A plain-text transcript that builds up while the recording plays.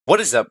What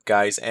is up,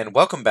 guys, and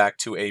welcome back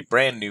to a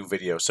brand new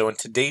video. So in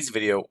today's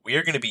video, we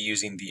are going to be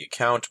using the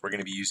account. We're going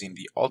to be using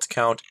the alt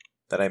account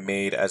that I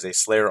made as a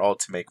Slayer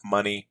alt to make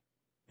money.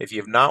 If you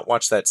have not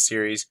watched that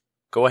series,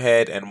 go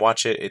ahead and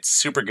watch it. It's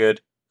super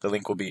good. The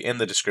link will be in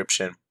the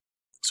description.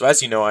 So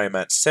as you know, I am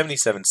at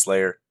 77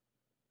 Slayer,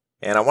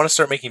 and I want to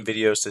start making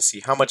videos to see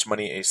how much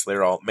money a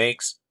Slayer alt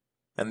makes.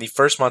 And the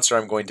first monster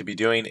I'm going to be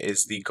doing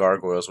is the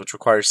Gargoyles, which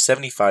requires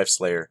 75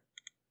 Slayer.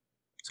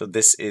 So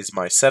this is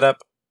my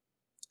setup.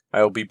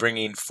 I will be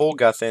bringing full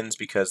Guthins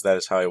because that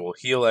is how I will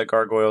heal at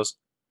Gargoyles,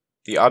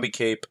 the Obby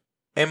Cape,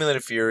 Amulet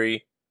of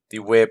Fury, the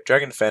Whip,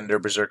 Dragon Fender,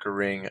 Berserker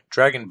Ring,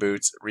 Dragon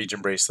Boots,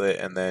 Region Bracelet,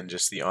 and then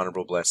just the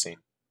Honorable Blessing.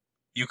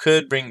 You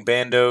could bring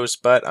Bandos,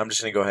 but I'm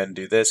just going to go ahead and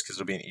do this because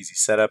it'll be an easy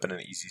setup and an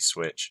easy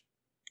switch.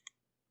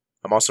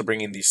 I'm also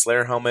bringing the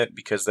Slayer Helmet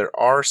because there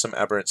are some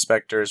Aberrant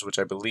Specters which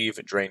I believe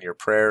drain your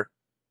prayer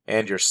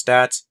and your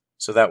stats,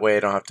 so that way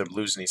I don't have to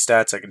lose any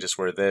stats. I can just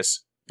wear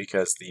this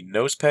because the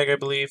Nose Peg, I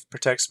believe,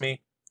 protects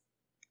me.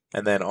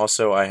 And then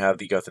also I have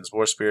the Guthin's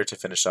War Spear to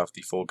finish off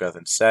the full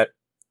Guthin set.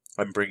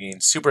 I'm bringing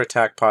super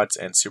attack pots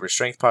and super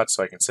strength pots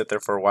so I can sit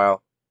there for a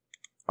while.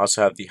 I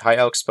also have the High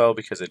Elk spell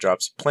because it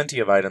drops plenty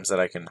of items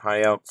that I can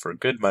High Elk for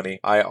good money.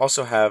 I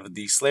also have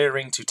the Slayer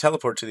Ring to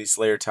teleport to the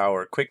Slayer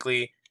Tower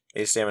quickly,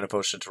 a Stamina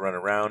Potion to run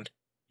around.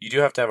 You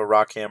do have to have a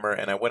Rock Hammer,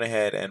 and I went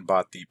ahead and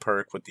bought the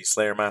perk with the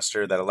Slayer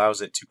Master that allows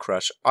it to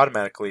crush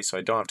automatically so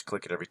I don't have to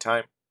click it every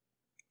time.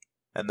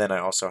 And then I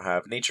also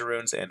have Nature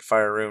Runes and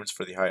Fire Runes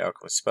for the High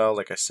Alchemist spell,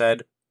 like I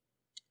said.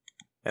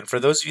 And for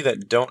those of you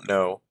that don't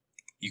know,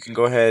 you can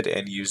go ahead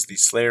and use the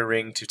Slayer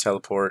Ring to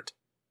teleport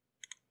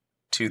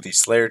to the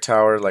Slayer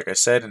Tower, like I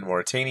said, in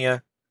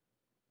Mauritania.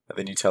 And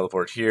then you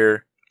teleport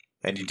here,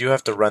 and you do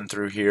have to run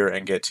through here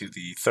and get to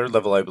the 3rd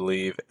level, I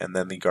believe, and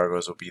then the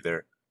Gargoyles will be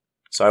there.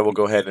 So I will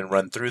go ahead and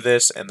run through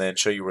this and then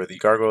show you where the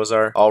Gargoyles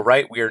are.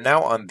 Alright, we are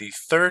now on the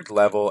 3rd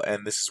level,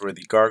 and this is where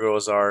the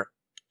Gargoyles are.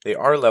 They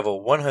are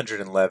level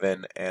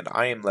 111, and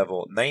I am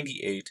level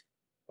 98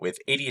 with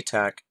 80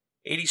 attack,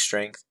 80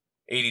 strength,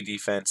 80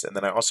 defense, and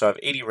then I also have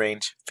 80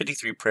 range,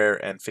 53 prayer,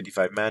 and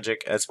 55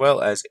 magic, as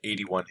well as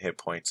 81 hit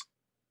points.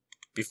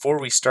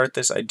 Before we start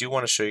this, I do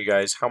want to show you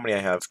guys how many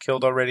I have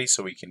killed already,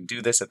 so we can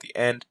do this at the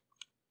end.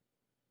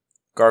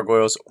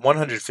 Gargoyles,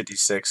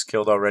 156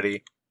 killed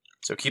already,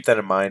 so keep that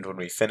in mind when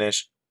we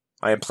finish.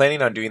 I am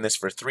planning on doing this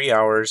for 3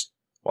 hours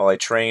while I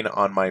train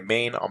on my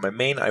main. On my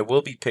main, I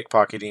will be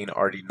pickpocketing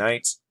RD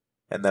Knights,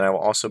 and then I will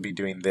also be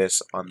doing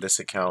this on this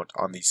account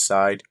on the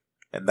side,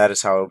 and that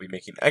is how I will be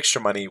making extra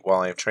money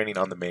while I am training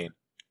on the main.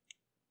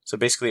 So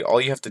basically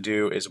all you have to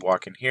do is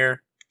walk in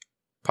here,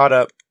 pot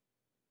up,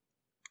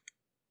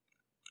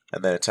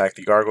 and then attack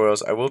the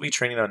Gargoyles. I will be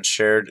training on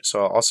shared,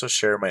 so I'll also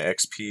share my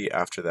XP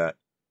after that.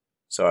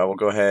 So I will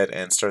go ahead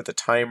and start the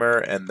timer,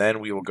 and then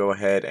we will go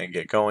ahead and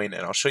get going,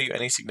 and I'll show you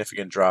any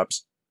significant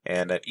drops.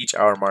 And at each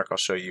hour mark, I'll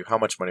show you how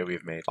much money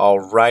we've made.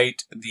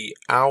 Alright,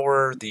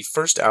 the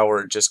first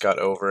hour just got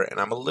over, and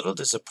I'm a little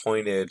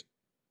disappointed.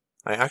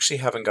 I actually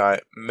haven't got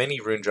many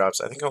rune drops.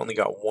 I think I only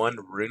got one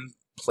rune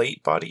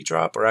plate body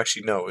drop, or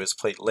actually no, it was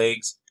plate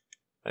legs.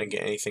 I didn't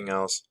get anything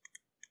else.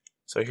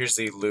 So here's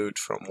the loot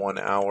from 1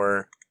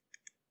 hour.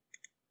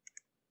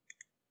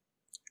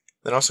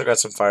 Then also got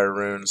some fire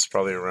runes,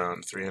 probably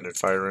around 300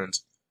 fire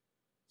runes.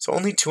 So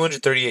only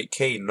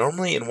 238k.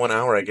 Normally in 1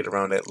 hour I get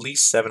around at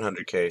least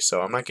 700k,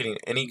 so I'm not getting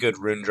any good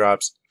rune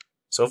drops.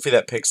 So hopefully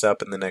that picks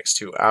up in the next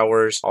 2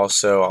 hours.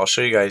 Also, I'll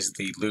show you guys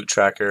the loot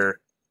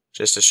tracker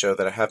just to show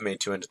that I have made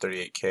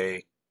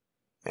 238k,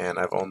 and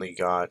I've only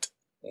got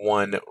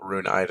 1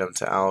 rune item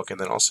to Alk, and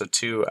then also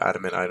 2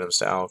 adamant items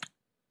to Alk.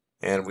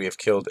 And we have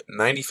killed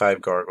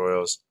 95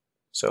 Gargoyles.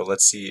 So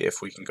let's see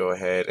if we can go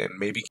ahead and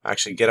maybe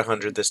actually get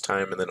 100 this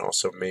time, and then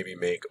also maybe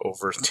make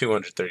over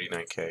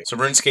 239k. So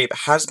RuneScape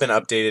has been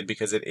updated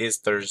because it is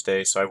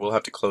Thursday, so I will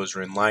have to close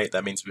Rune Light.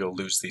 That means we will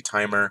lose the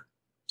timer.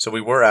 So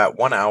we were at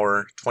 1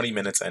 hour, 20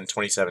 minutes, and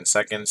 27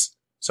 seconds.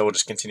 So we'll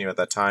just continue at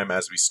that time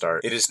as we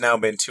start. It has now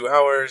been 2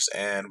 hours,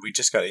 and we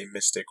just got a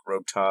Mystic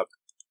Robe Top.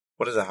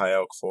 What is a High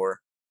Elk for?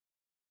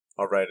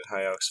 Alright,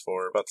 High Elk's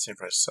for about the same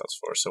price it sells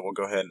for, so we'll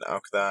go ahead and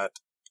Elk that.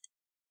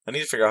 I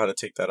need to figure out how to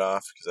take that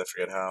off because I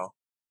forget how.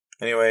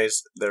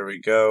 Anyways, there we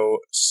go.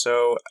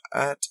 So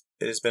it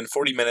has been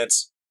 40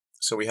 minutes,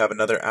 so we have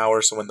another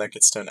hour, so when that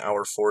gets to an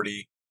hour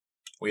 40,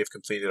 we have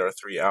completed our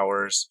 3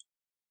 hours.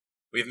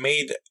 We've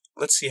made,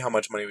 let's see how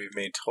much money we've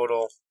made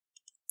total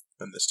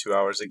in this 2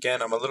 hours.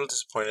 Again, I'm a little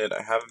disappointed.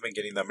 I haven't been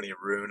getting that many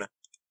rune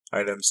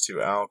items to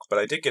Alk, but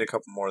I did get a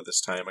couple more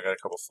this time. I got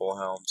a couple full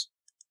helms.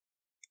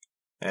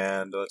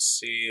 And let's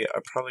see, I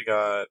probably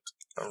got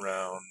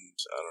around,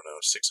 I don't know,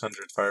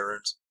 600 fire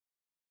runes.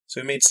 So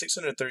we made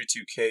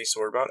 632k, so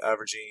we're about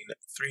averaging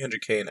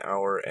 300k an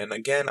hour. And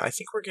again, I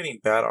think we're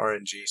getting bad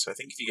RNG, so I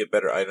think if you get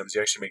better items,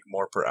 you actually make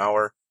more per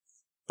hour.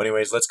 But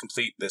anyways, let's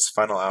complete this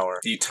final hour.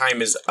 The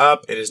time is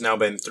up. It has now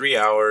been 3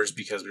 hours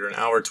because we were an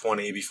hour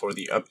 20 before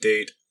the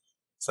update.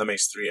 So that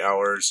makes 3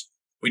 hours.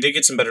 We did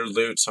get some better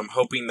loot, so I'm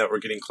hoping that we're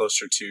getting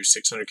closer to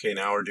 600k an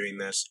hour doing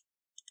this.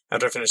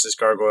 After I finish this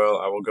Gargoyle,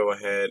 I will go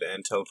ahead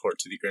and teleport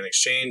to the Grand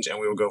Exchange, and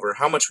we will go over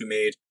how much we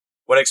made,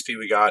 what XP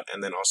we got,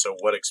 and then also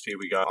what XP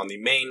we got on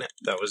the main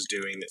that was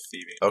doing the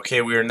thieving.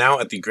 Okay, we are now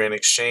at the Grand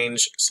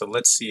Exchange, so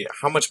let's see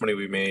how much money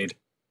we made.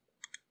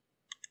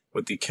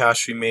 With the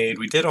cash we made,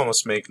 we did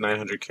almost make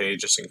 900k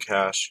just in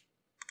cash.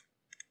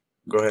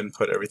 Go ahead and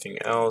put everything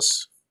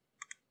else.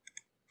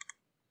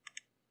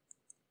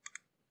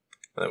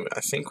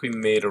 I think we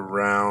made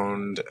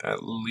around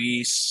at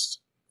least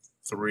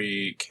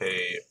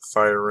 3k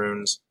fire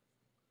runes.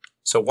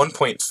 So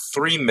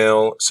 1.3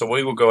 mil, so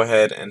we will go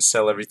ahead and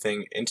sell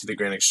everything into the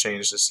Grand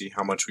Exchange to see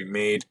how much we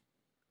made.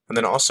 And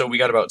then also we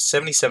got about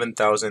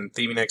 77,000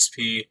 thieving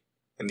XP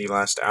in the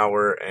last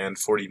hour and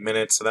 40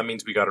 minutes, so that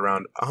means we got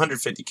around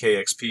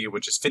 150k XP,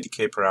 which is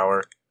 50k per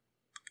hour.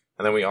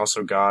 And then we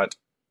also got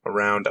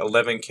around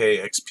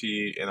 11k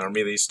XP in our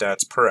melee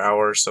stats per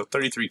hour, so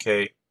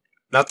 33k.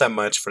 Not that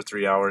much for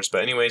 3 hours,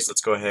 but anyways,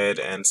 let's go ahead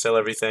and sell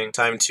everything.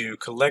 Time to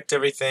collect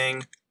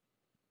everything.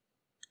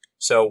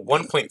 So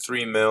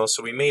 1.3 mil,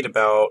 so we made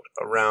about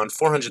around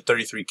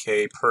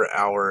 433k per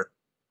hour.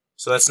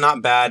 So that's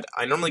not bad.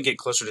 I normally get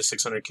closer to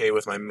 600k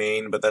with my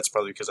main, but that's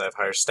probably because I have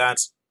higher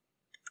stats.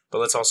 But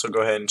let's also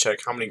go ahead and check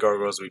how many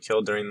gargoyles we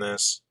killed during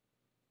this.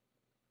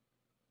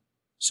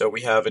 So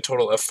we have a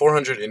total of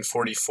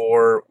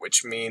 444,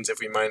 which means if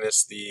we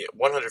minus the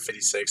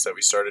 156 that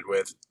we started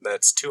with,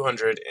 that's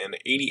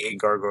 288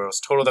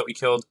 gargoyles total that we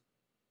killed.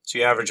 So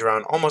you average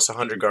around almost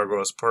 100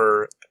 gargoyles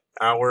per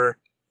hour.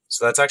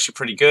 So that's actually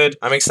pretty good.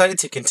 I'm excited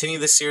to continue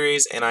this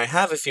series, and I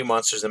have a few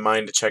monsters in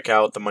mind to check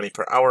out the money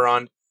per hour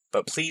on.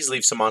 But please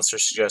leave some monster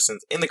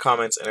suggestions in the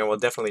comments and I will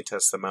definitely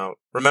test them out.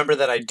 Remember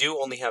that I do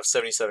only have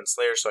 77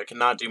 Slayers, so I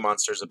cannot do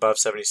monsters above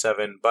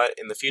 77, but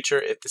in the future,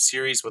 if the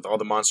series with all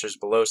the monsters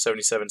below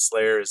 77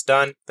 Slayer is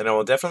done, then I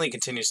will definitely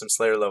continue some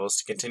Slayer levels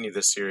to continue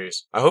this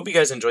series. I hope you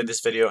guys enjoyed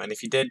this video, and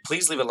if you did,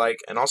 please leave a like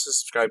and also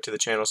subscribe to the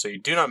channel so you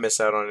do not miss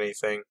out on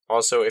anything.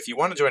 Also, if you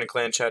want to join a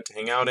clan chat to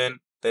hang out in,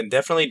 then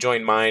definitely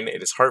join mine.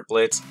 It is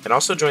Hartblitz, and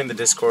also join the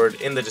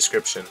Discord in the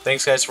description.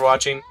 Thanks guys for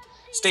watching.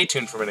 Stay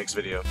tuned for my next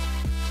video.